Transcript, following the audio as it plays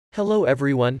Hello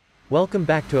everyone, welcome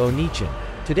back to Onichan.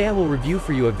 Today I will review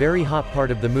for you a very hot part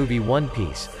of the movie One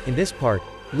Piece. In this part,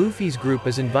 Luffy's group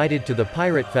is invited to the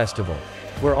Pirate Festival,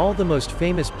 where all the most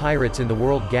famous pirates in the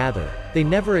world gather. They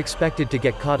never expected to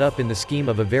get caught up in the scheme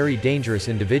of a very dangerous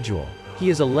individual. He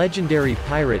is a legendary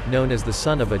pirate known as the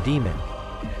Son of a Demon,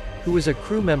 who is a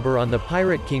crew member on the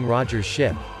Pirate King Roger's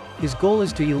ship. His goal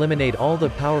is to eliminate all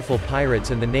the powerful pirates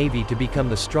and the navy to become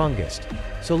the strongest.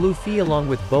 So Luffy along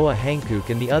with Boa Hancock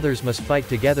and the others must fight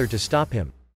together to stop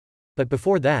him. But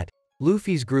before that,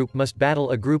 Luffy's group must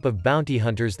battle a group of bounty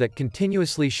hunters that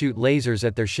continuously shoot lasers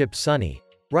at their ship Sunny.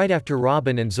 Right after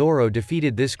Robin and Zoro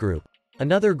defeated this group,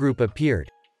 another group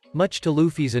appeared, much to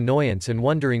Luffy's annoyance and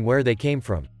wondering where they came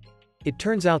from. It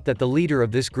turns out that the leader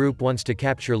of this group wants to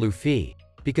capture Luffy,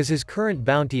 because his current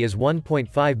bounty is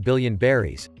 1.5 billion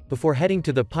berries, before heading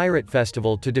to the Pirate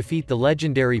Festival to defeat the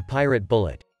legendary Pirate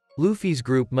Bullet. Luffy's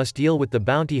group must deal with the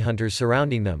bounty hunters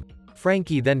surrounding them.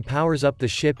 Franky then powers up the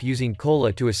ship using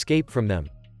cola to escape from them.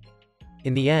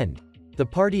 In the end, the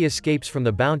party escapes from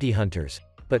the bounty hunters,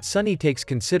 but Sunny takes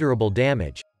considerable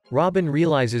damage. Robin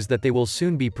realizes that they will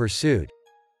soon be pursued.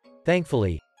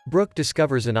 Thankfully, Brook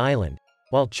discovers an island,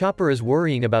 while Chopper is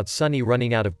worrying about Sunny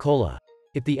running out of cola.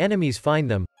 If the enemies find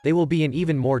them, they will be in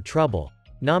even more trouble.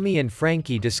 Nami and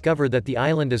Franky discover that the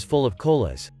island is full of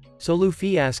colas, so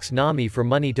Luffy asks Nami for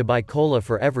money to buy cola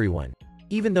for everyone.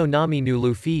 Even though Nami knew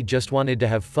Luffy just wanted to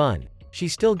have fun, she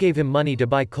still gave him money to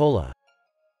buy cola.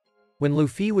 When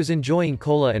Luffy was enjoying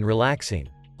cola and relaxing,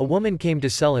 a woman came to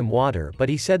sell him water, but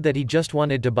he said that he just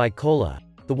wanted to buy cola.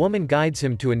 The woman guides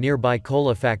him to a nearby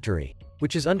cola factory,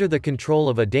 which is under the control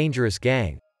of a dangerous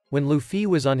gang. When Luffy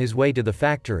was on his way to the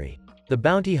factory, the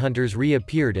bounty hunters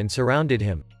reappeared and surrounded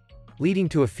him, leading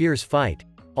to a fierce fight.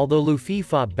 Although Luffy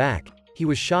fought back, he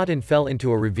was shot and fell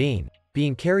into a ravine,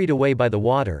 being carried away by the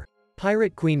water.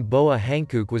 Pirate Queen Boa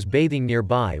Hancock was bathing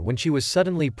nearby when she was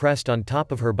suddenly pressed on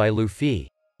top of her by Luffy.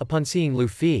 Upon seeing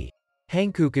Luffy,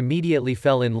 Hancock immediately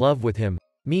fell in love with him.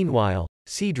 Meanwhile,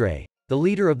 Sidre, the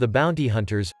leader of the bounty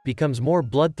hunters, becomes more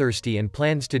bloodthirsty and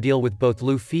plans to deal with both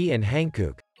Luffy and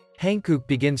Hancock. Hancock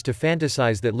begins to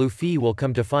fantasize that Luffy will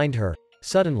come to find her.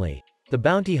 Suddenly, the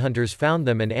bounty hunters found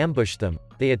them and ambushed them.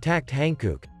 They attacked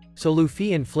Hancock, so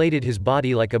Luffy inflated his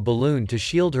body like a balloon to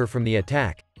shield her from the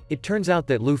attack. It turns out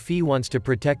that Luffy wants to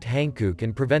protect Hancock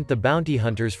and prevent the bounty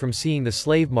hunters from seeing the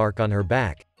slave mark on her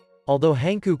back. Although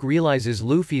Hancock realizes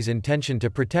Luffy's intention to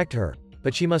protect her,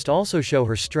 but she must also show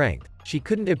her strength. She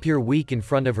couldn't appear weak in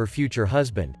front of her future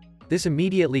husband. This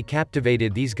immediately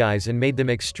captivated these guys and made them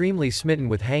extremely smitten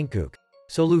with Hancock.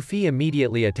 So Luffy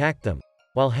immediately attacked them,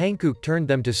 while Hancock turned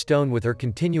them to stone with her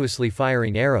continuously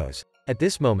firing arrows. At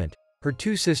this moment, her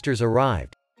two sisters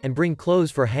arrived, and bring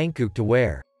clothes for Hancock to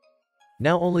wear.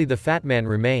 Now only the fat man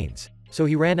remains, so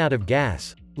he ran out of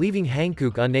gas, leaving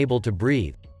Hancock unable to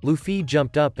breathe. Luffy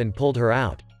jumped up and pulled her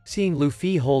out, seeing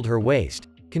Luffy hold her waist,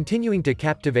 continuing to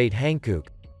captivate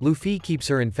Hancock. Luffy keeps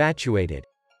her infatuated.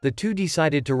 The two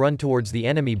decided to run towards the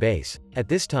enemy base. At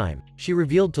this time, she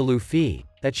revealed to Luffy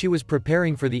that she was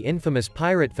preparing for the infamous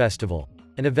Pirate Festival,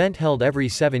 an event held every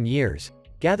 7 years,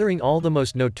 gathering all the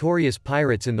most notorious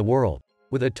pirates in the world,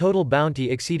 with a total bounty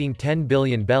exceeding 10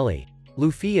 billion belly.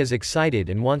 Luffy is excited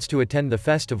and wants to attend the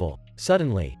festival.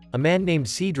 Suddenly, a man named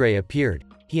Sidre appeared.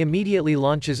 He immediately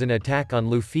launches an attack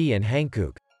on Luffy and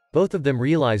Hancock. Both of them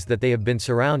realize that they have been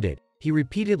surrounded. He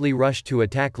repeatedly rushed to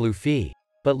attack Luffy,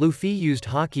 but Luffy used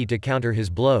haki to counter his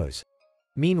blows.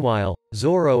 Meanwhile,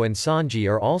 Zoro and Sanji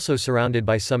are also surrounded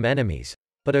by some enemies,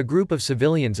 but a group of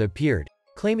civilians appeared,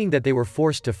 claiming that they were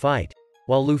forced to fight.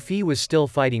 While Luffy was still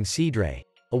fighting Sidre,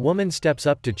 a woman steps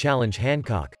up to challenge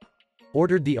Hancock,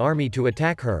 ordered the army to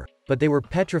attack her, but they were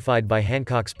petrified by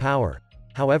Hancock's power.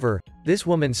 However, this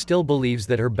woman still believes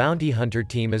that her bounty hunter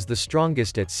team is the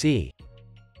strongest at sea.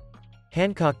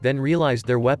 Hancock then realized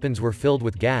their weapons were filled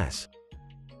with gas.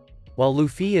 While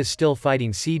Luffy is still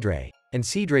fighting Sidre, and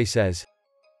Sidre says,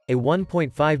 "A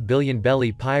 1.5 billion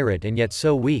belly pirate and yet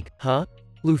so weak, huh?"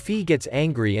 Luffy gets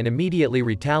angry and immediately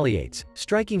retaliates,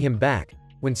 striking him back.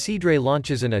 When Sidre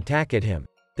launches an attack at him,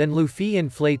 then Luffy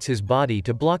inflates his body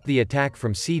to block the attack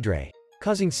from Sidre,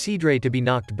 causing Sidre to be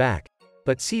knocked back.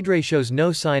 But Sidre shows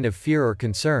no sign of fear or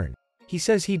concern. He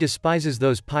says he despises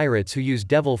those pirates who use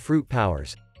devil fruit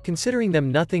powers, considering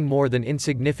them nothing more than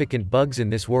insignificant bugs in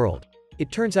this world.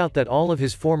 It turns out that all of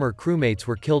his former crewmates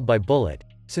were killed by Bullet.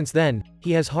 Since then,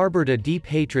 he has harbored a deep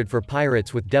hatred for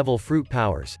pirates with devil fruit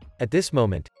powers. At this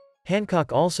moment,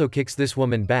 Hancock also kicks this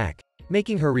woman back,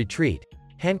 making her retreat.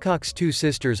 Hancock's two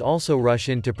sisters also rush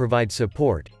in to provide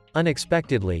support.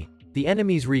 Unexpectedly, the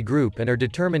enemies regroup and are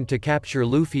determined to capture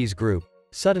Luffy's group.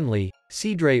 Suddenly,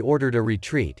 Seadray ordered a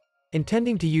retreat.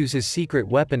 Intending to use his secret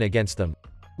weapon against them,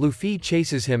 Luffy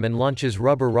chases him and launches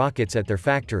rubber rockets at their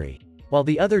factory. While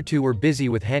the other two were busy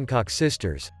with Hancock's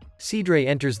sisters, Seadray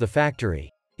enters the factory.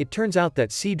 It turns out that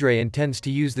Seadray intends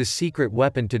to use this secret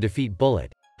weapon to defeat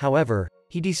Bullet. However,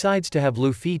 he decides to have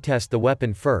Luffy test the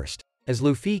weapon first. As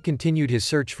Luffy continued his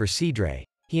search for Seadray,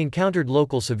 he encountered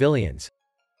local civilians.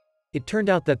 It turned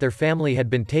out that their family had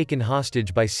been taken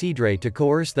hostage by Seadray to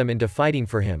coerce them into fighting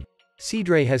for him.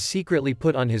 Seadray has secretly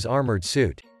put on his armored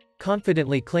suit.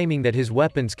 Confidently claiming that his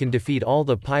weapons can defeat all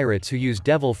the pirates who use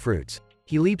devil fruits,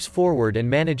 he leaps forward and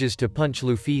manages to punch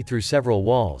Luffy through several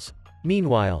walls.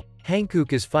 Meanwhile,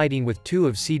 Hancock is fighting with two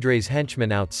of Seadray's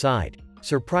henchmen outside.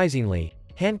 Surprisingly,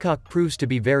 Hancock proves to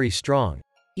be very strong,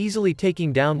 easily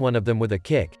taking down one of them with a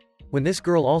kick. When this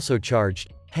girl also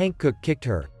charged, Hancock kicked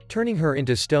her, turning her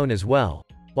into stone as well.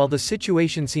 While the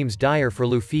situation seems dire for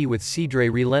Luffy with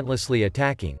Seadray relentlessly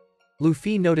attacking,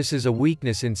 Luffy notices a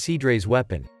weakness in Seadray's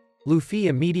weapon. Luffy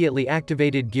immediately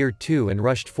activated Gear 2 and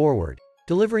rushed forward,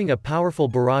 delivering a powerful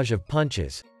barrage of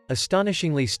punches,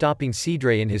 astonishingly stopping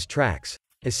Seadray in his tracks.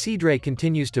 As Seadray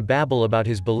continues to babble about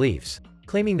his beliefs,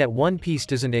 claiming that One Piece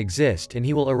doesn't exist and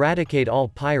he will eradicate all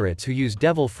pirates who use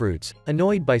devil fruits,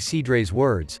 annoyed by Seadray's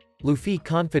words, Luffy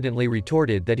confidently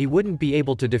retorted that he wouldn't be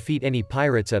able to defeat any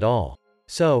pirates at all.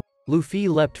 So, Luffy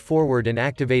leapt forward and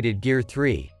activated Gear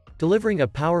 3, delivering a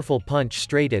powerful punch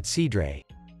straight at Seadray.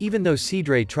 Even though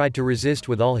Seadray tried to resist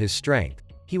with all his strength,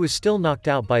 he was still knocked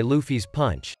out by Luffy's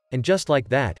punch, and just like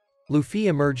that, Luffy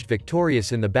emerged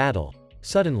victorious in the battle.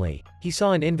 Suddenly, he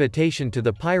saw an invitation to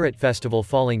the pirate festival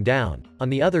falling down. On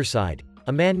the other side,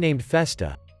 a man named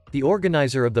Festa, the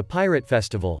organizer of the pirate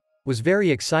festival, was very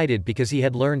excited because he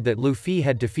had learned that Luffy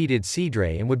had defeated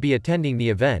Seadray and would be attending the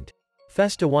event.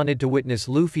 Festa wanted to witness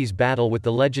Luffy's battle with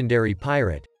the legendary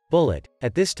pirate, Bullet.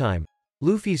 At this time,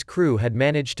 Luffy's crew had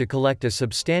managed to collect a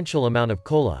substantial amount of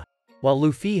cola. While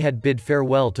Luffy had bid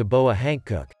farewell to Boa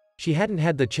Hancock, she hadn't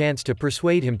had the chance to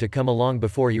persuade him to come along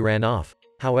before he ran off.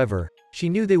 However, she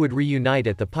knew they would reunite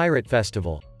at the pirate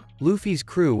festival. Luffy's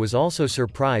crew was also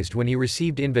surprised when he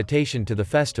received invitation to the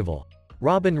festival.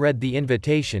 Robin read the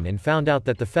invitation and found out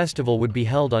that the festival would be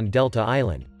held on Delta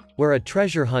Island, where a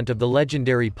treasure hunt of the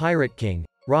legendary pirate king,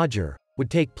 Roger, would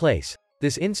take place.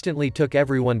 This instantly took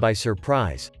everyone by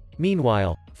surprise.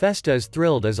 Meanwhile, Festa is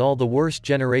thrilled as all the worst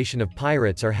generation of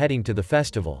pirates are heading to the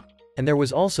festival. And there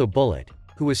was also Bullet,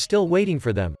 who was still waiting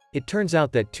for them. It turns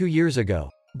out that 2 years ago,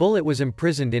 Bullet was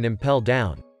imprisoned in Impel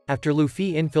Down. After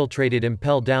Luffy infiltrated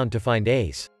Impel Down to find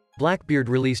Ace, Blackbeard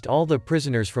released all the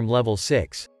prisoners from level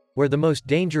 6, where the most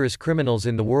dangerous criminals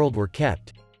in the world were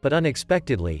kept. But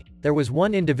unexpectedly, there was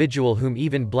one individual whom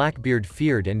even Blackbeard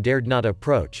feared and dared not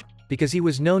approach, because he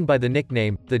was known by the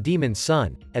nickname, the Demon's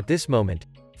Son. At this moment,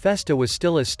 Festa was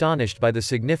still astonished by the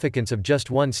significance of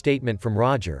just one statement from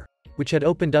Roger, which had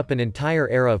opened up an entire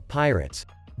era of pirates.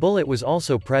 Bullet was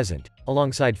also present,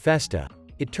 alongside Festa.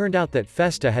 It turned out that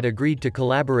Festa had agreed to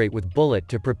collaborate with Bullet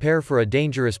to prepare for a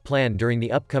dangerous plan during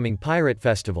the upcoming pirate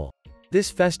festival. This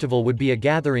festival would be a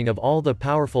gathering of all the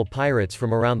powerful pirates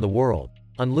from around the world.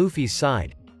 On Luffy's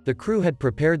side, the crew had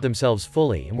prepared themselves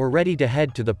fully and were ready to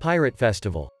head to the pirate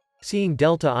festival. Seeing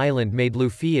Delta Island made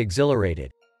Luffy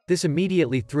exhilarated. This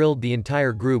immediately thrilled the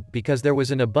entire group because there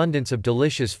was an abundance of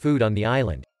delicious food on the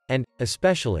island, and,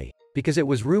 especially, because it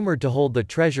was rumored to hold the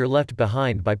treasure left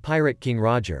behind by Pirate King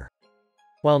Roger.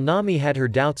 While Nami had her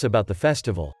doubts about the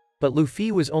festival, but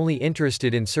Luffy was only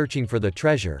interested in searching for the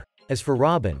treasure. As for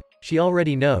Robin, she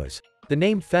already knows. The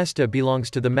name Festa belongs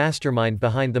to the mastermind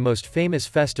behind the most famous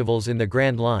festivals in the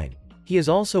Grand Line. He is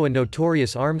also a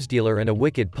notorious arms dealer and a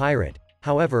wicked pirate.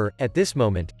 However, at this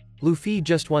moment, Luffy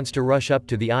just wants to rush up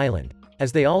to the island.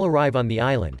 As they all arrive on the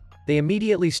island, they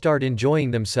immediately start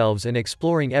enjoying themselves and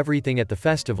exploring everything at the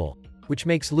festival, which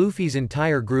makes Luffy's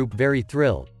entire group very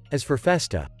thrilled. As for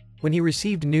Festa, when he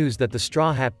received news that the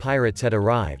Straw Hat Pirates had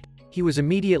arrived, he was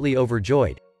immediately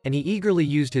overjoyed, and he eagerly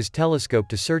used his telescope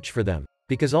to search for them,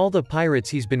 because all the pirates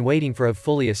he's been waiting for have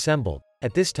fully assembled.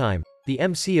 At this time, the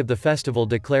MC of the festival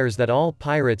declares that all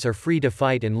pirates are free to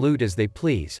fight and loot as they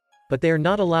please, but they are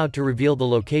not allowed to reveal the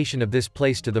location of this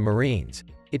place to the Marines.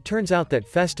 It turns out that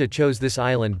Festa chose this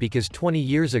island because 20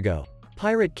 years ago,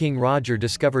 Pirate King Roger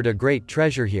discovered a great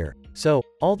treasure here, so,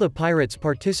 all the pirates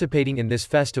participating in this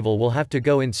festival will have to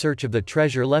go in search of the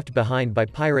treasure left behind by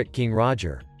Pirate King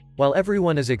Roger. While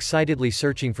everyone is excitedly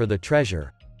searching for the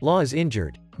treasure, Law is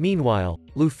injured. Meanwhile,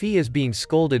 Luffy is being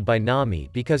scolded by Nami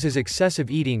because his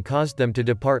excessive eating caused them to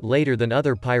depart later than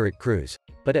other pirate crews.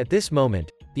 But at this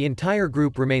moment, the entire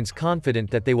group remains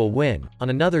confident that they will win. On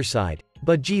another side,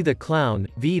 Budgie the Clown,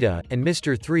 Vita, and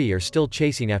Mr. 3 are still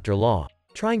chasing after Law,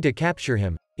 trying to capture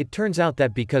him. It turns out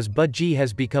that because Budgie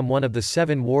has become one of the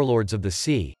 7 warlords of the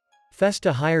sea,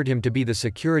 Festa hired him to be the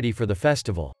security for the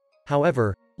festival.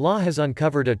 However, Law has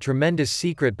uncovered a tremendous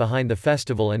secret behind the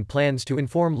festival and plans to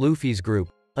inform Luffy's group.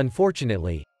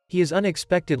 Unfortunately, he is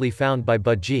unexpectedly found by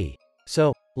Budgie.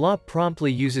 So, Law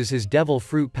promptly uses his devil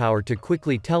fruit power to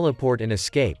quickly teleport and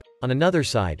escape. On another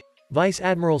side, Vice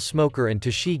Admiral Smoker and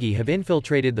Tashigi have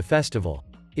infiltrated the festival.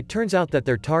 It turns out that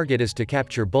their target is to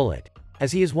capture Bullet,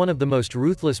 as he is one of the most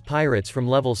ruthless pirates from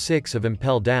level 6 of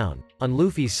Impel Down. On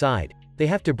Luffy's side, they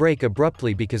have to break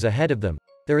abruptly because ahead of them,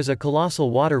 there is a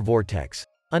colossal water vortex.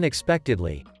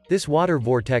 Unexpectedly, this water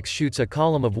vortex shoots a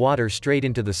column of water straight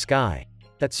into the sky.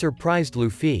 That surprised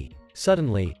Luffy.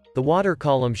 Suddenly, the water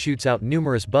column shoots out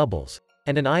numerous bubbles,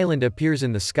 and an island appears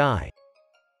in the sky.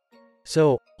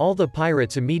 So, all the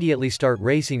pirates immediately start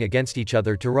racing against each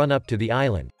other to run up to the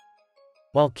island.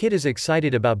 While Kid is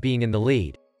excited about being in the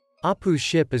lead, Appu's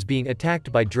ship is being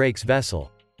attacked by Drake's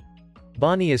vessel.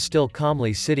 Bonnie is still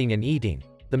calmly sitting and eating.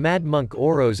 The Mad Monk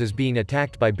Oros is being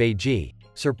attacked by Beiji.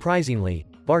 Surprisingly,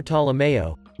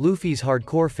 Bartolomeo, Luffy's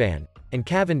hardcore fan, and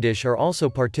Cavendish are also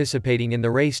participating in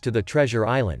the race to the Treasure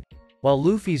Island. While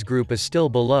Luffy's group is still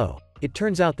below, it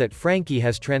turns out that Frankie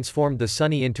has transformed the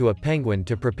Sunny into a penguin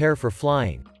to prepare for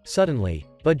flying. Suddenly,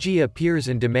 Budgie appears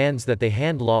and demands that they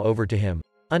hand Law over to him.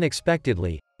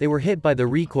 Unexpectedly, they were hit by the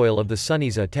recoil of the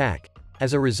Sunny's attack.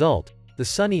 As a result, the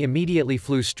Sunny immediately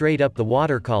flew straight up the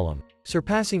water column,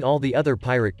 surpassing all the other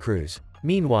pirate crews.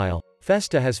 Meanwhile,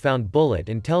 Festa has found Bullet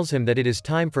and tells him that it is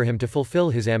time for him to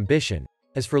fulfill his ambition.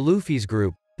 As for Luffy's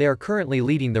group, they are currently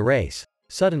leading the race.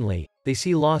 Suddenly, they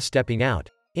see Law stepping out.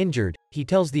 Injured, he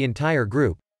tells the entire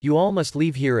group, "You all must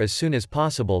leave here as soon as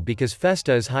possible because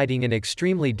Festa is hiding an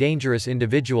extremely dangerous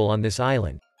individual on this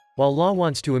island." While Law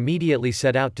wants to immediately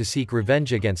set out to seek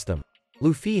revenge against them,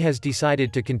 Luffy has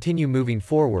decided to continue moving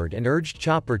forward and urged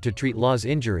Chopper to treat Law's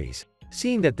injuries.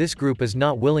 Seeing that this group is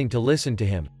not willing to listen to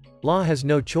him, Law has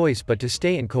no choice but to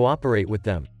stay and cooperate with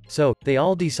them. So, they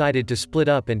all decided to split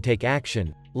up and take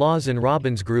action. Law's and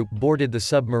Robin's group boarded the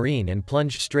submarine and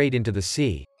plunged straight into the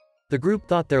sea. The group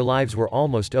thought their lives were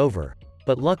almost over.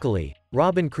 But luckily,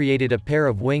 Robin created a pair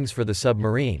of wings for the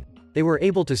submarine. They were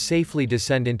able to safely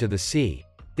descend into the sea.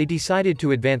 They decided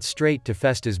to advance straight to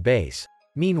Festa's base.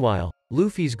 Meanwhile,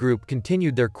 Luffy's group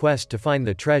continued their quest to find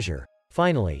the treasure.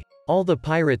 Finally, all the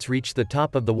pirates reached the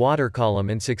top of the water column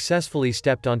and successfully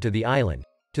stepped onto the island.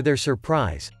 To their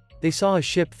surprise, they saw a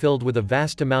ship filled with a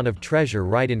vast amount of treasure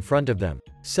right in front of them.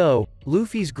 So,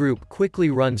 Luffy's group quickly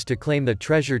runs to claim the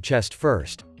treasure chest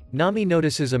first. Nami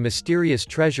notices a mysterious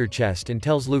treasure chest and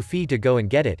tells Luffy to go and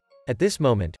get it. At this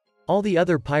moment, all the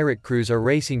other pirate crews are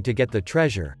racing to get the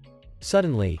treasure.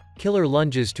 Suddenly, Killer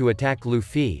lunges to attack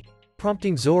Luffy,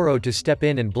 prompting Zoro to step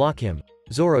in and block him.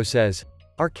 Zoro says,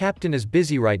 "Our captain is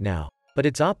busy right now." But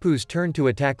it's Appu's turn to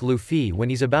attack Luffy when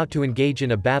he's about to engage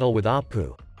in a battle with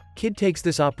Appu. Kid takes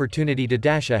this opportunity to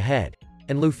dash ahead,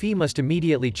 and Luffy must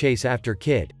immediately chase after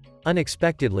Kid.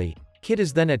 Unexpectedly, Kid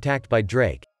is then attacked by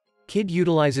Drake. Kid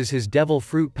utilizes his devil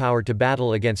fruit power to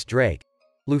battle against Drake.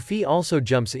 Luffy also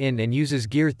jumps in and uses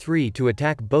Gear 3 to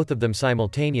attack both of them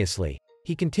simultaneously.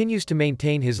 He continues to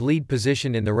maintain his lead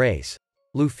position in the race.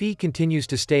 Luffy continues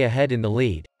to stay ahead in the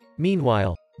lead.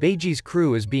 Meanwhile, Beiji's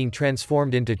crew is being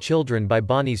transformed into children by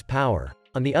Bonnie's power.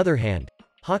 On the other hand,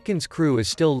 Hawkins' crew is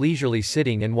still leisurely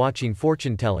sitting and watching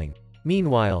fortune-telling.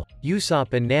 Meanwhile,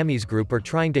 Usopp and Nami's group are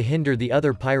trying to hinder the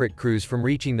other pirate crews from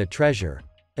reaching the treasure.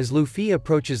 As Luffy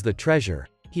approaches the treasure,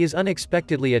 he is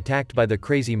unexpectedly attacked by the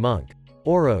crazy monk,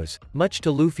 Oros, much to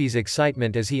Luffy's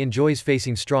excitement as he enjoys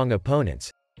facing strong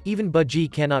opponents. Even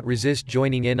Budgie cannot resist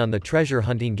joining in on the treasure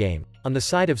hunting game. On the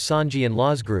side of Sanji and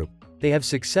Law's group, they have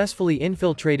successfully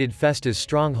infiltrated Festa's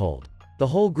stronghold. The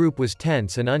whole group was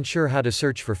tense and unsure how to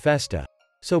search for Festa.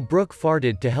 So Brook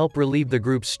farted to help relieve the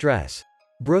group's stress.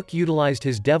 Brook utilized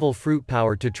his devil fruit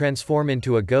power to transform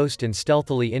into a ghost and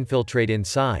stealthily infiltrate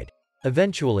inside.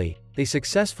 Eventually, they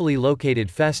successfully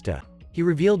located Festa. He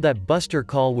revealed that Buster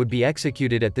Call would be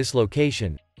executed at this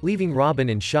location, leaving Robin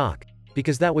in shock,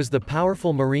 because that was the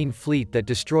powerful marine fleet that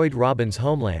destroyed Robin's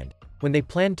homeland. When they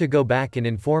planned to go back and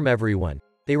inform everyone,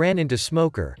 they ran into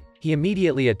Smoker. He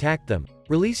immediately attacked them,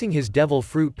 releasing his devil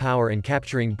fruit power and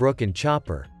capturing Brook and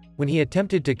Chopper. When he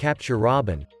attempted to capture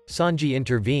Robin, Sanji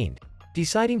intervened,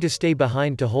 deciding to stay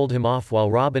behind to hold him off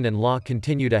while Robin and Law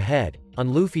continued ahead.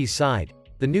 On Luffy's side,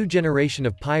 the new generation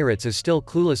of pirates is still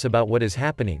clueless about what is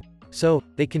happening, so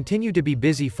they continue to be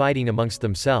busy fighting amongst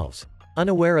themselves.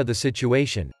 Unaware of the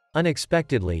situation,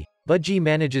 unexpectedly, Budgie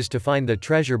manages to find the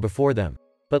treasure before them.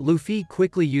 but Luffy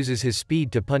quickly uses his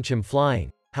speed to punch him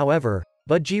flying. However,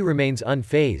 Budgie remains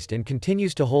unfazed and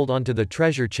continues to hold onto the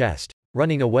treasure chest,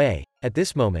 running away. At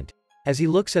this moment, as he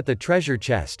looks at the treasure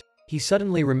chest, he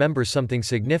suddenly remembers something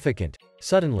significant.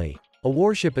 Suddenly, a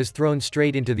warship is thrown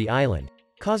straight into the island,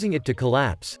 causing it to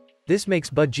collapse. This makes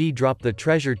Budgie drop the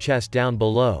treasure chest down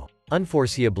below.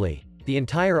 Unforeseeably, the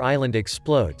entire island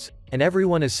explodes, and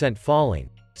everyone is sent falling.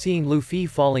 Seeing Luffy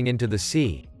falling into the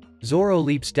sea, Zoro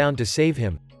leaps down to save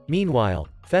him. Meanwhile,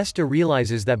 Festa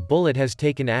realizes that Bullet has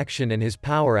taken action and his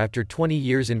power after 20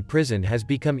 years in prison has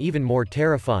become even more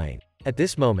terrifying. At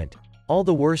this moment, all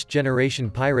the worst generation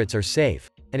pirates are safe,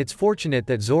 and it's fortunate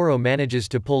that Zoro manages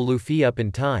to pull Luffy up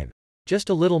in time. Just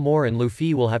a little more and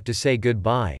Luffy will have to say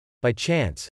goodbye. By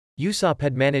chance, Usopp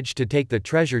had managed to take the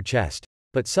treasure chest,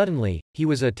 but suddenly, he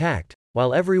was attacked.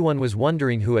 While everyone was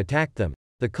wondering who attacked them,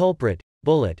 the culprit,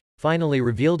 Bullet, finally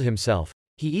revealed himself.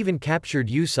 He even captured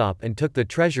Usopp and took the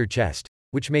treasure chest,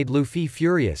 which made Luffy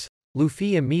furious.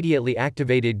 Luffy immediately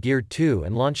activated Gear 2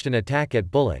 and launched an attack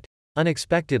at Bullet.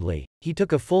 Unexpectedly, he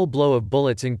took a full blow of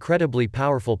Bullet's incredibly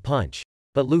powerful punch,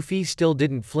 but Luffy still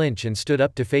didn't flinch and stood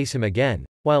up to face him again.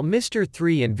 While Mr.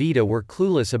 3 and Vita were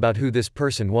clueless about who this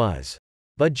person was,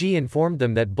 Budgie informed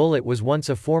them that Bullet was once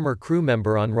a former crew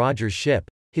member on Roger's ship.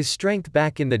 His strength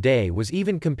back in the day was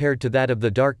even compared to that of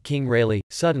the Dark King Rayleigh.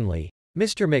 Suddenly,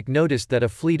 Mr. Mick noticed that a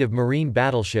fleet of marine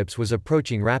battleships was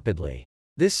approaching rapidly.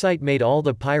 This sight made all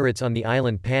the pirates on the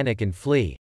island panic and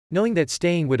flee, knowing that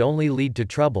staying would only lead to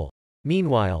trouble.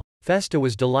 Meanwhile, Festa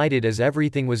was delighted as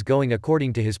everything was going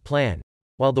according to his plan,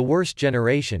 while the worst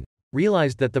generation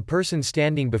realized that the person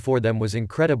standing before them was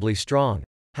incredibly strong.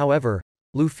 However,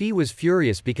 Luffy was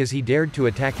furious because he dared to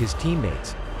attack his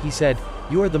teammates. He said,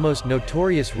 "You are the most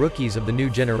notorious rookies of the new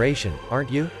generation,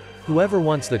 aren't you? Whoever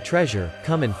wants the treasure,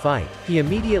 come and fight." He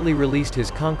immediately released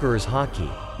his Conqueror's Haki,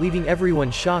 leaving everyone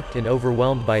shocked and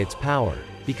overwhelmed by its power,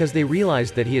 because they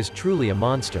realized that he is truly a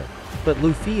monster. But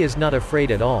Luffy is not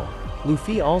afraid at all.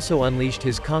 Luffy also unleashed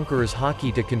his Conqueror's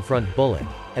Haki to confront Bullet.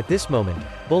 At this moment,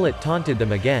 Bullet taunted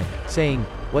them again, saying,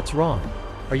 "What's wrong?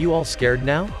 Are you all scared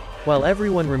now?" While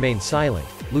everyone remained silent,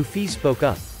 Luffy spoke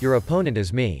up, "Your opponent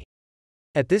is me."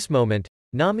 At this moment,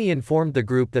 Nami informed the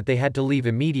group that they had to leave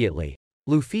immediately.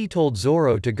 Luffy told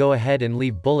Zoro to go ahead and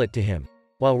leave Bullet to him.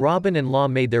 While Robin and Law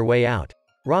made their way out,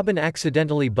 Robin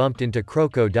accidentally bumped into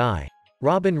Crocodile.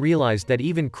 Robin realized that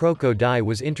even Crocodile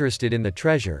was interested in the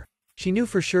treasure. She knew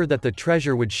for sure that the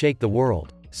treasure would shake the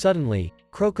world. Suddenly,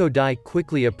 Crocodile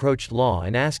quickly approached Law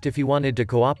and asked if he wanted to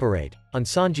cooperate. On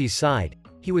Sanji's side,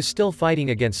 he was still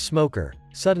fighting against Smoker.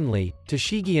 Suddenly,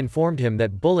 Tashigi informed him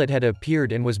that Bullet had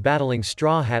appeared and was battling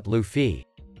Straw Hat Luffy.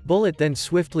 Bullet then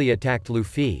swiftly attacked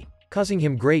Luffy, causing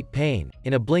him great pain.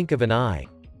 In a blink of an eye,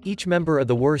 each member of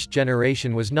the worst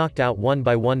generation was knocked out one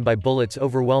by Bullet's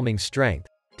overwhelming strength.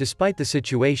 Despite the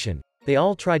situation, they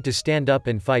all tried to stand up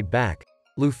and fight back.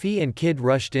 Luffy and Kid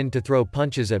rushed in to throw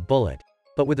punches at Bullet,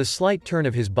 but with a slight turn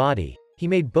of his body, he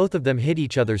made both of them hit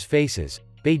each other's faces.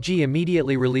 Beiji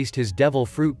immediately released his Devil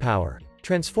Fruit power,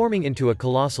 transforming into a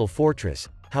colossal fortress.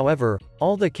 However,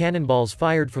 all the cannonballs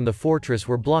fired from the fortress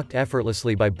were blocked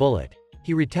effortlessly by Bullet.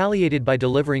 He retaliated by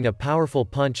delivering a powerful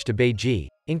punch to Beiji,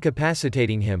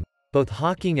 incapacitating him. Both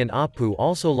Hawking and Appu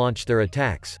also launched their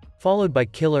attacks, followed by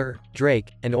Killer,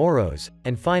 Drake, and Oros,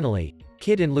 and finally,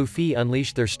 Kid and Luffy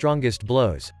unleashed their strongest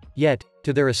blows. Yet,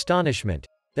 to their astonishment,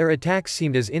 their attacks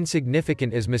seemed as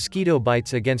insignificant as mosquito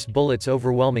bites against Bullet's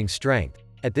overwhelming strength.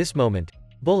 At this moment,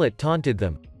 Bullet taunted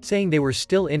them, saying they were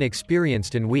still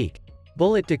inexperienced and weak.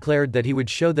 Bullet declared that he would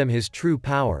show them his true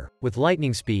power. With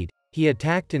lightning speed, he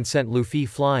attacked and sent Luffy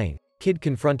flying. Kid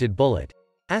confronted Bullet,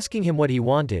 asking him what he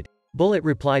wanted. Bullet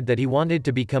replied that he wanted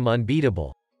to become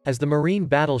unbeatable. As the marine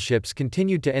battleships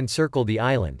continued to encircle the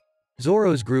island,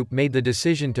 Zoro's group made the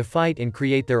decision to fight and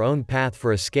create their own path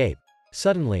for escape.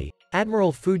 Suddenly,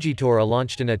 Admiral Fujitora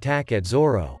launched an attack at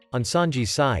Zoro. On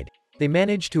Sanji's side, they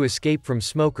managed to escape from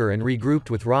Smoker and regrouped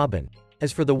with Robin.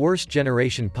 As for the worst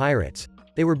generation pirates,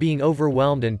 they were being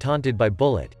overwhelmed and taunted by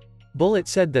Bullet. Bullet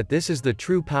said that this is the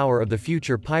true power of the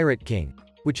future Pirate King,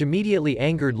 which immediately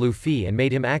angered Luffy and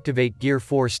made him activate Gear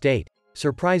 4 state.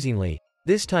 Surprisingly,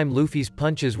 this time Luffy's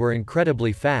punches were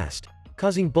incredibly fast,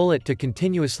 causing Bullet to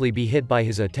continuously be hit by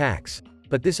his attacks.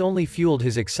 But this only fueled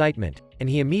his excitement, and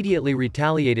he immediately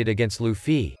retaliated against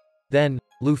Luffy. Then,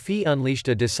 Luffy unleashed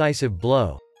a decisive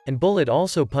blow, and Bullet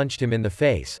also punched him in the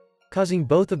face, causing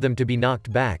both of them to be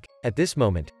knocked back. At this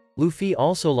moment, Luffy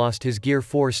also lost his Gear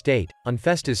 4 state. On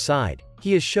Festa's side,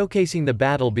 he is showcasing the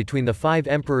battle between the 5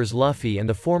 Emperors Luffy and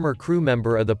the former crew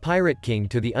member of the Pirate King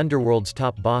to the underworld's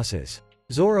top bosses.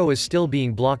 Zoro is still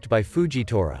being blocked by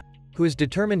Fujitora. who is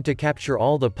determined to capture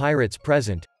all the pirates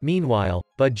present. Meanwhile,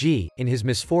 Budgie, in his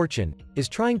misfortune, is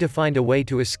trying to find a way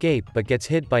to escape but gets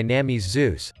hit by Nami's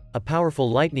Zeus, a powerful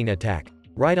lightning attack,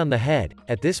 right on the head.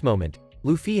 At this moment,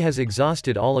 Luffy has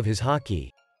exhausted all of his haki.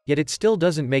 Yet it still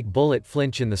doesn't make Bullet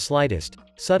flinch in the slightest.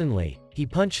 Suddenly, he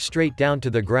punched straight down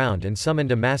to the ground and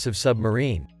summoned a massive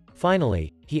submarine.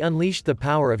 Finally, he unleashed the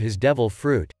power of his devil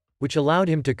fruit, which allowed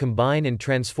him to combine and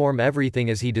transform everything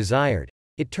as he desired.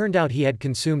 It turned out he had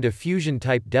consumed a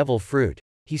fusion-type devil fruit.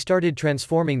 He started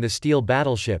transforming the steel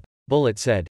battleship. Bullet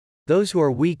said, "Those who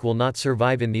are weak will not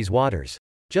survive in these waters.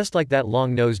 Just like that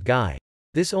long-nosed guy."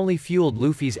 This only fueled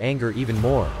Luffy's anger even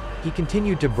more. He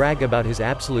continued to brag about his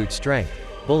absolute strength.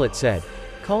 Bullet said,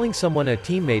 "Calling someone a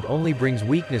teammate only brings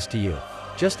weakness to you.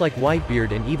 Just like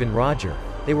Whitebeard and even Roger.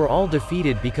 They were all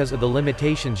defeated because of the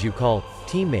limitations you call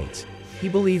teammates." He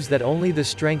believes that only the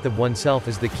strength of oneself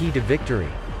is the key to victory.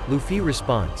 Luffy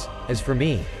responds, "As for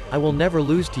me, I will never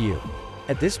lose to you."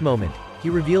 At this moment, he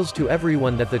reveals to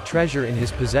everyone that the treasure in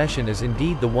his possession is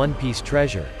indeed the One Piece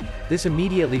treasure. This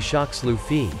immediately shocks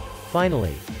Luffy.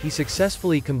 Finally, he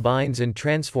successfully combines and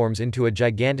transforms into a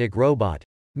gigantic robot.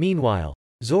 Meanwhile,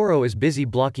 Zoro is busy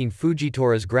blocking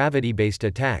Fujitora's gravity-based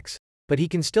attacks. But he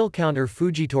can still counter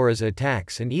Fujitora's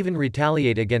attacks and even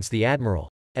retaliate against the Admiral.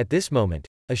 At this moment,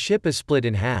 a ship is split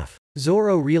in half.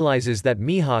 Zoro realizes that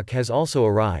Mihawk has also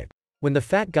arrived. When the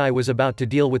fat guy was about to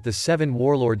deal with the 7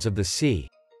 warlords of the sea,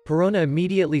 Perona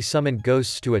immediately summoned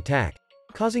ghosts to attack,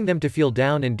 causing them to feel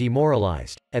down and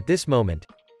demoralized. At this moment,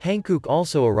 Hankook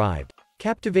also arrived,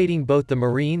 captivating both the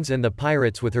Marines and the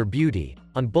pirates with her beauty.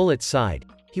 On Bullet's side,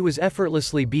 he was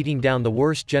effortlessly beating down the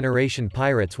worst generation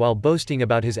pirates while boasting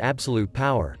about his absolute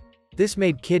power. This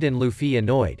made Kid and Luffy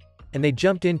annoyed, and they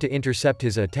jumped in to intercept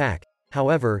his attack.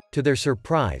 However, to their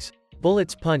surprise,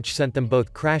 Bullet's punch sent them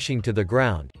both crashing to the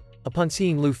ground. Upon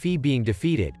seeing Luffy being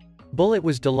defeated, Bullet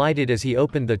was delighted as he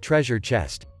opened the treasure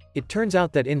chest. It turns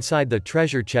out that inside the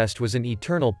treasure chest was an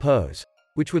eternal pose,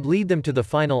 which would lead them to the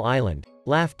final island,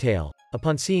 Laughtail.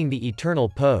 Upon seeing the eternal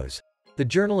pose, the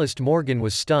journalist Morgan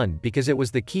was stunned because it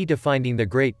was the key to finding the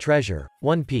great treasure,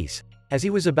 One Piece. As he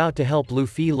was about to help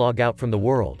Luffy log out from the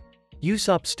world,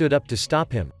 Usopp stood up to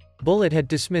stop him. Bullet had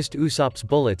dismissed Usopp's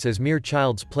bullets as mere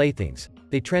child's playthings.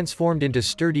 They transformed into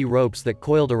sturdy ropes that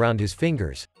coiled around his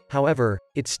fingers. However,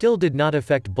 it still did not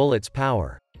affect Bullet's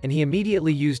power, and he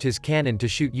immediately used his cannon to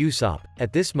shoot Usopp.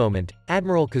 At this moment,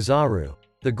 Admiral Kizaru,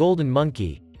 the Golden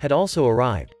Monkey, had also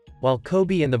arrived. While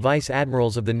Kobe and the Vice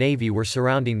Admirals of the Navy were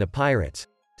surrounding the pirates,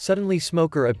 suddenly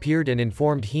Smoker appeared and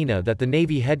informed Hina that the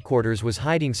Navy headquarters was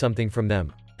hiding something from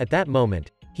them. At that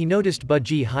moment, he noticed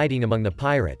Budgie hiding among the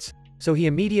pirates, so he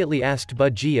immediately asked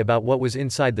Budgie about what was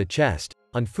inside the chest.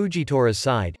 On Fujitora's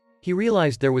side, he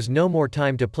realized there was no more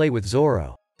time to play with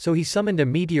Zoro, so he summoned a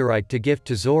meteorite to gift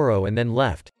to Zoro and then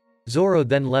left. Zoro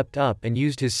then leapt up and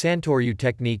used his Santoryu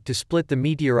technique to split the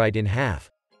meteorite in half.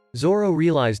 Zoro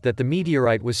realized that the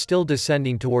meteorite was still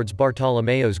descending towards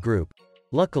Bartolomeo's group.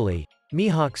 Luckily,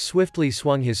 Mihawk swiftly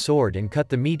swung his sword and cut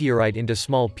the meteorite into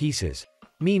small pieces.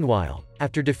 Meanwhile,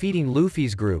 after defeating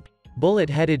Luffy's group, Bullet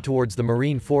headed towards the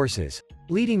Marine forces,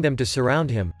 leading them to surround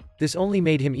him. This only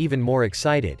made him even more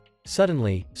excited.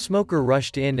 Suddenly, Smoker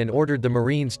rushed in and ordered the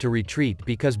Marines to retreat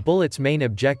because Bullet's main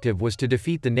objective was to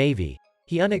defeat the Navy.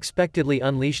 He unexpectedly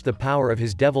unleashed the power of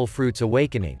his Devil Fruit's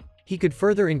awakening. He could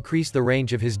further increase the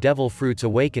range of his Devil Fruit's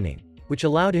awakening, which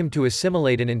allowed him to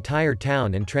assimilate an entire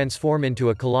town and transform into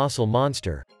a colossal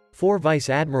monster. 4 Vice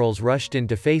Admirals rushed in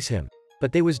to face him,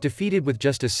 but they was defeated with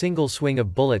just a single swing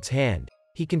of Bullet's hand.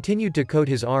 He continued to coat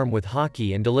his arm with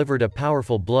haki and delivered a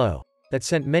powerful blow that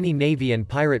sent many Navy and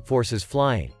pirate forces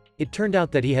flying. It turned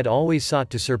out that he had always sought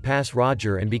to surpass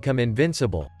Roger and become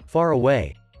invincible. Far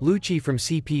away, Lucci from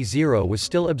CP0 was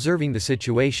still observing the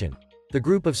situation. The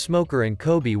group of Smoker and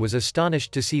Kobe was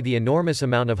astonished to see the enormous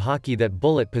amount of haki that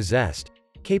Bullet possessed,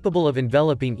 capable of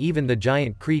enveloping even the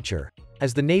giant creature.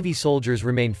 As the Navy soldiers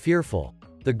remained fearful,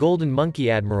 the Golden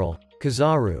Monkey Admiral,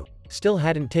 Kizaru, still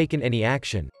hadn't taken any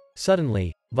action.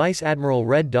 Suddenly, Vice Admiral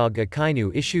Red Dog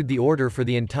Akainu issued the order for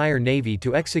the entire Navy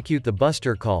to execute the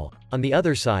Buster Call. On the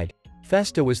other side,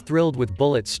 Festa was thrilled with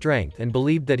Bullet's strength and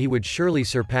believed that he would surely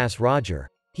surpass Roger.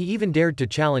 He even dared to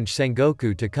challenge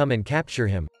Sengoku to come and capture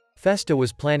him. Festa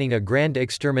was planning a grand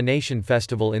extermination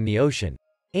festival in the ocean,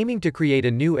 aiming to create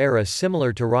a new era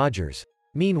similar to Roger's.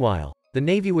 Meanwhile, the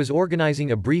Navy was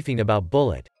organizing a briefing about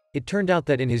Bullet. It turned out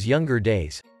that in his younger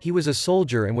days, he was a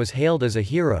soldier and was hailed as a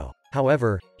hero.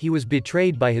 However, he was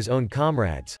betrayed by his own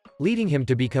comrades, leading him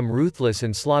to become ruthless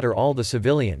and slaughter all the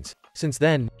civilians. Since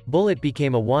then, Bullet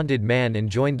became a wanted man and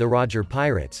joined the Roger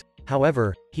Pirates.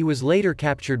 However, he was later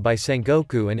captured by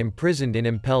Sengoku and imprisoned in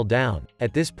Impel Down.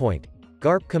 At this point,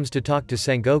 Garp comes to talk to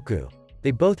Sengoku.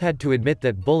 They both had to admit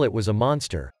that Bullet was a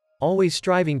monster, always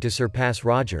striving to surpass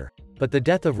Roger. But the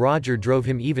death of Roger drove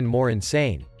him even more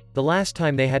insane. The last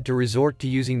time they had to resort to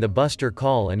using the Buster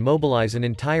Call and mobilize an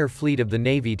entire fleet of the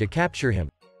Navy to capture him.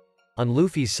 On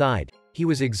Luffy's side, he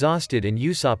was exhausted and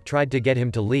Usopp tried to get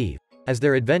him to leave, as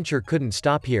their adventure couldn't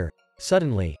stop here.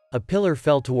 Suddenly, a pillar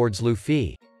fell towards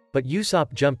Luffy. But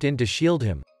Usopp jumped in to shield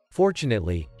him.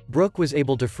 Fortunately, Brook was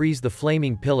able to freeze the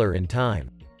flaming pillar in time.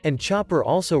 And Chopper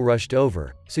also rushed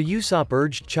over, so Usopp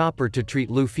urged Chopper to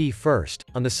treat Luffy first.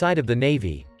 On the side of the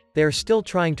Navy, they are still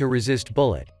trying to resist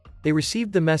Bullet. They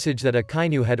received the message that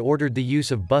Akainu had ordered the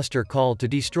use of Buster Call to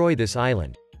destroy this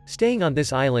island. Staying on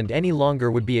this island any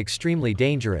longer would be extremely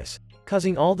dangerous,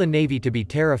 causing all the Navy to be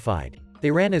terrified.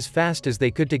 They ran as fast as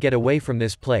they could to get away from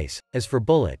this place. As for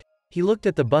Bullet, he looked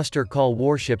at the Buster Call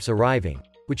warships arriving,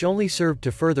 which only served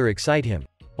to further excite him.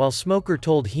 While Smoker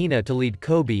told Hina to lead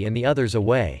Kobe and the others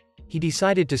away, he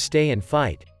decided to stay and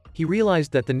fight. He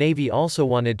realized that the Navy also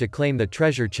wanted to claim the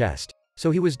treasure chest,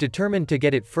 so he was determined to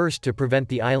get it first to prevent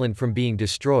the island from being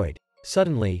destroyed.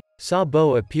 Suddenly,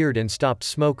 Sabo appeared and stopped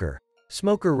Smoker.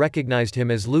 Smoker recognized him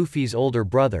as Luffy's older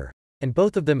brother, and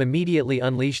both of them immediately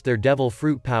unleashed their devil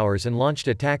fruit powers and launched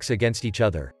attacks against each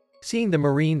other. Seeing the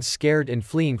Marines scared and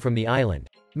fleeing from the island,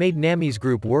 made Nami's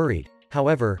group worried.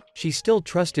 However, she still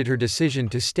trusted her decision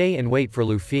to stay and wait for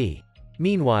Luffy.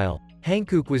 Meanwhile,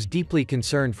 Hankook was deeply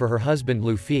concerned for her husband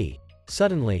Luffy.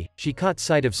 Suddenly, she caught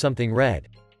sight of something red.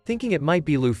 Thinking it might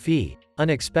be Luffy,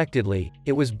 unexpectedly,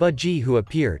 it was Budgie who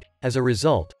appeared. As a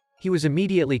result, he was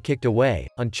immediately kicked away.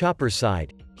 On Chopper's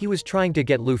side, he was trying to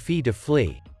get Luffy to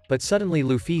flee, but suddenly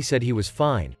Luffy said he was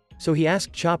fine, so he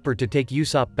asked Chopper to take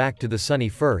Usopp back to the Sunny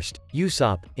first.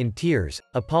 Usopp, in tears,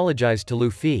 apologized to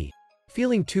Luffy,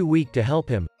 feeling too weak to help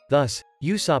him. Thus,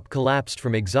 Usopp collapsed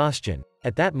from exhaustion.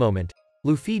 At that moment,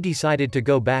 Luffy decided to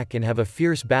go back and have a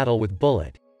fierce battle with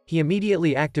Bullet. He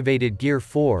immediately activated Gear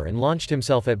 4 and launched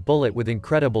himself at Bullet with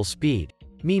incredible speed.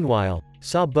 Meanwhile,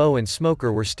 Sabo and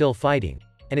Smoker were still fighting,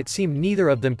 and it seemed neither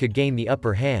of them could gain the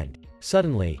upper hand.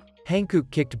 Suddenly, Hankook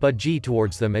kicked Budgie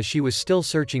towards them as she was still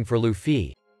searching for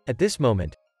Luffy. At this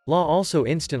moment, Law also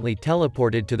instantly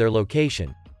teleported to their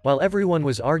location. While everyone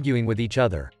was arguing with each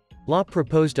other, Law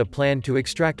proposed a plan to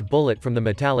extract Bullet from the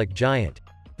metallic giant.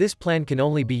 This plan can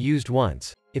only be used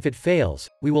once. If it fails,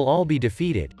 we will all be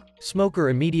defeated. Smoker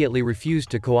immediately refused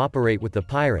to cooperate with the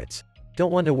pirates.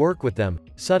 Don't want to work with them.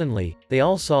 Suddenly, they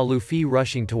all saw Luffy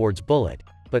rushing towards Bullet.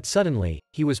 But suddenly,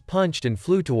 he was punched and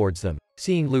flew towards them.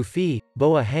 Seeing Luffy,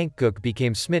 Boa Hankook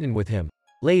became smitten with him.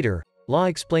 Later, Law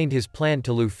explained his plan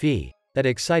to Luffy. That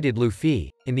excited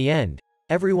Luffy. In the end,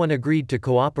 everyone agreed to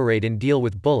cooperate and deal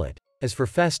with Bullet. As for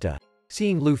Festa,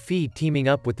 seeing Luffy teaming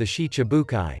up with the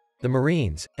Shichibukai, the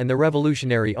Marines, and the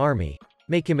Revolutionary Army,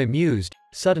 make him amused.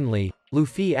 Suddenly,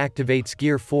 Luffy activates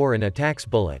Gear 4 and attacks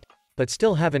Bullet. But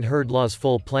still haven't heard Law's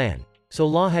full plan, so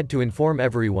Law had to inform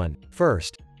everyone.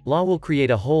 First, Law will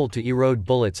create a hole to erode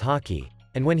Bullet's haki,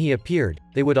 and when he appeared,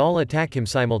 they would all attack him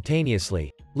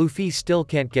simultaneously. Luffy still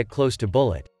can't get close to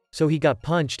Bullet, so he got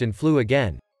punched and flew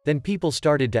again. Then people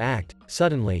started to act.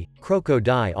 Suddenly,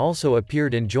 Crocodile also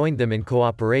appeared and joined them in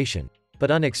cooperation. But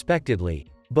unexpectedly,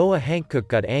 Boa Hankook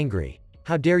got angry.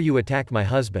 How dare you attack my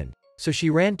husband? So she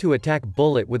ran to attack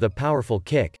Bullet with a powerful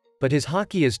kick, but his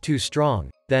haki is too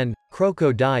strong. Then,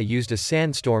 Crocodile used a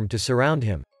sandstorm to surround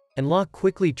him, and Law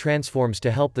quickly transforms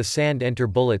to help the sand enter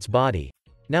Bullet's body.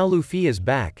 Now Luffy is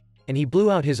back, and he blew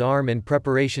out his arm in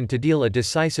preparation to deal a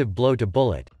decisive blow to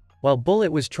Bullet. While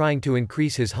Bullet was trying to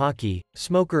increase his haki,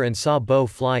 Smoker and Sabo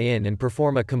fly in and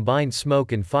perform a combined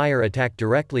smoke and fire attack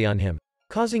directly on him,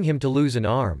 causing him to lose an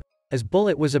arm. As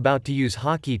Bullet was about to use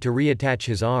haki to reattach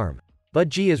his arm,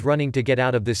 Budgie is running to get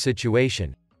out of this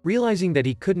situation. Realizing that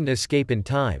he couldn't escape in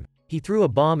time, he threw a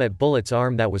bomb at Bullet's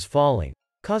arm that was falling,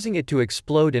 causing it to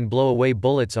explode and blow away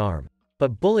Bullet's arm.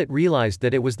 But Bullet realized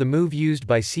that it was the move used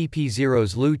by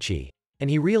CP0's Lucci, and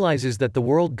he realizes that the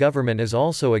world government is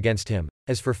also against him.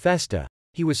 As for Festa,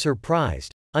 he was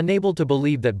surprised, unable to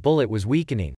believe that Bullet was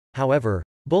weakening. However,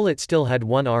 Bullet still had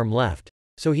one arm left,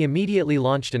 so he immediately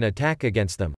launched an attack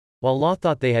against them. While Law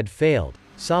thought they had failed,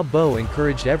 Sabo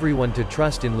encouraged everyone to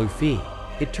trust in Luffy.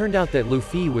 It turned out that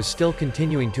Luffy was still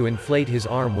continuing to inflate his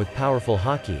arm with powerful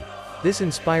haki. This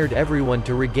inspired everyone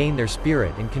to regain their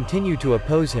spirit and continue to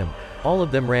oppose him. All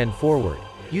of them ran forward.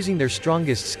 Using their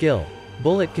strongest skill,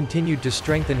 Bullet continued to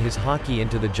strengthen his haki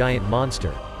into the giant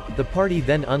monster. The party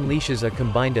then unleashes a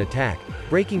combined attack,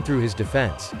 breaking through his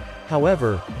defense.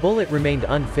 However, Bullet remained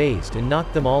unfazed and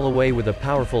knocked them all away with a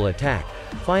powerful attack.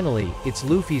 Finally, it's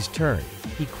Luffy's turn.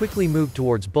 He quickly moved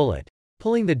towards Bullet,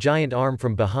 pulling the giant arm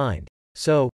from behind.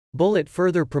 So, Bullet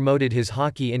further promoted his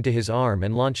haki into his arm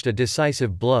and launched a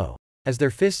decisive blow. As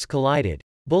their fists collided,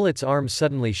 Bullet's arm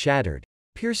suddenly shattered,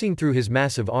 piercing through his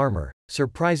massive armor,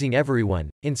 surprising everyone.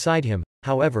 Inside him,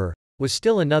 however, was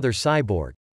still another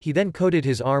cyborg. He then coated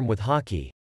his arm with haki,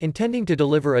 intending to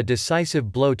deliver a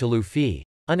decisive blow to Luffy.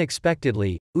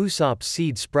 Unexpectedly, Usopp's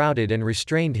seed sprouted and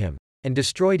restrained him, and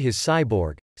destroyed his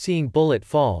cyborg. Seeing Bullet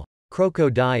fall,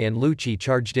 Crocodile and Lucci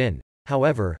charged in.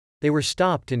 However, they were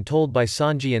stopped and told by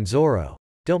Sanji and Zoro,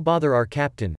 "Don't bother our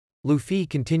captain." Luffy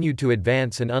continued to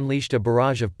advance and unleashed a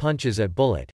barrage of punches at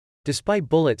Bullet, despite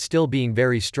Bullet still being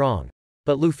very strong.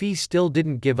 But Luffy still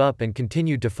didn't give up and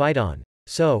continued to fight on.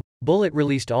 So, Bullet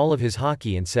released all of his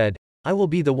haki and said, "I will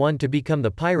be the one to become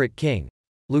the Pirate King."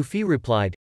 Luffy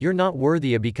replied, "You're not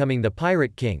worthy of becoming the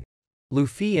Pirate King."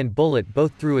 Luffy and Bullet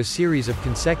both threw a series of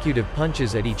consecutive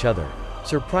punches at each other.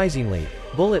 Surprisingly,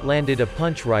 Bullet landed a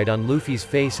punch right on Luffy's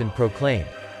face and proclaimed,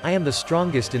 "I am the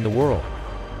strongest in the world."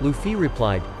 Luffy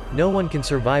replied, "No one can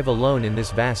survive alone in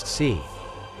this vast sea."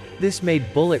 This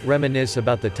made Bullet reminisce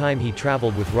about the time he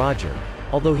traveled with Roger.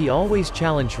 Although he always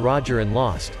challenged Roger and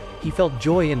lost, he felt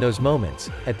joy in those moments.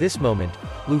 At this moment,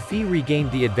 Luffy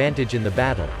regained the advantage in the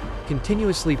battle,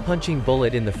 continuously punching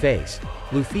Bullet in the face.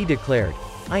 Luffy declared,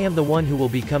 "I am the one who will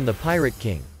become the Pirate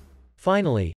King."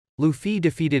 Finally, Luffy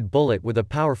defeated Bullet with a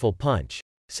powerful punch,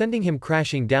 sending him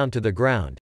crashing down to the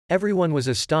ground. Everyone was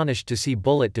astonished to see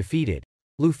Bullet defeated.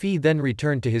 Luffy then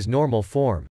returned to his normal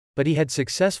form, but he had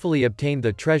successfully obtained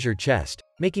the treasure chest,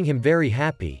 making him very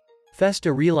happy.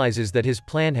 Festa realizes that his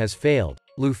plan has failed.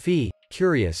 Luffy,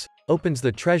 curious, opens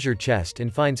the treasure chest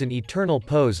and finds an eternal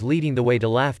pose leading the way to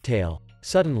Laugh Tale.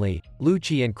 Suddenly,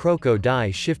 Lucci and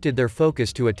Crocodile shifted their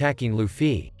focus to attacking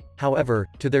Luffy. However,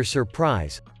 to their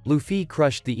surprise, Luffy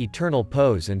crushed the eternal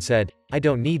pose and said, "I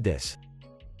don't need this."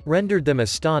 Rendered them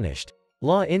astonished.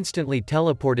 Law instantly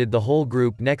teleported the whole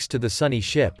group next to the sunny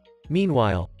ship.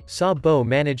 Meanwhile, Sabo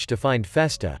managed to find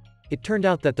Festa. It turned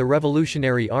out that the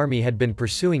Revolutionary Army had been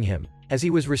pursuing him, as he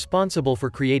was responsible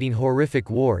for creating horrific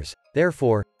wars.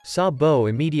 Therefore, Sabo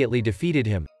immediately defeated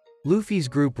him. Luffy's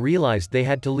group realized they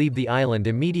had to leave the island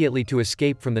immediately to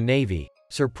escape from the navy.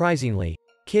 Surprisingly,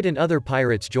 Kid and other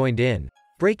pirates joined in,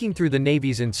 breaking through the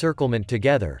navy's encirclement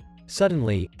together.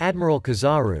 Suddenly, Admiral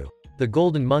Kizaru, the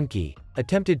Golden Monkey,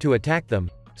 attempted to attack them.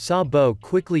 Sabo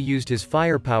quickly used his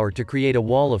firepower to create a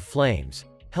wall of flames,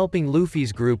 helping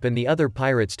Luffy's group and the other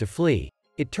pirates to flee.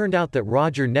 It turned out that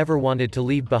Roger never wanted to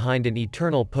leave behind an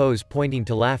eternal pose pointing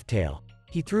to Laugh Tale.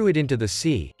 He threw it into the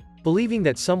sea, believing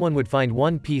that someone would find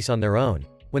One Piece on their own.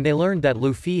 When they learned that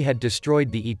Luffy had destroyed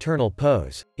the eternal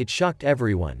pose, it shocked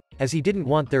everyone, as he didn't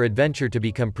want their adventure to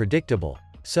become predictable.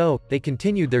 So, they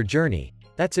continued their journey.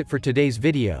 That's it for today's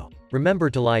video. Remember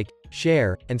to like,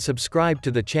 share, and subscribe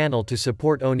to the channel to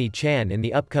support Oni-chan in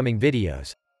the upcoming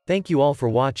videos. Thank you all for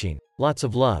watching. Lots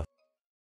of love.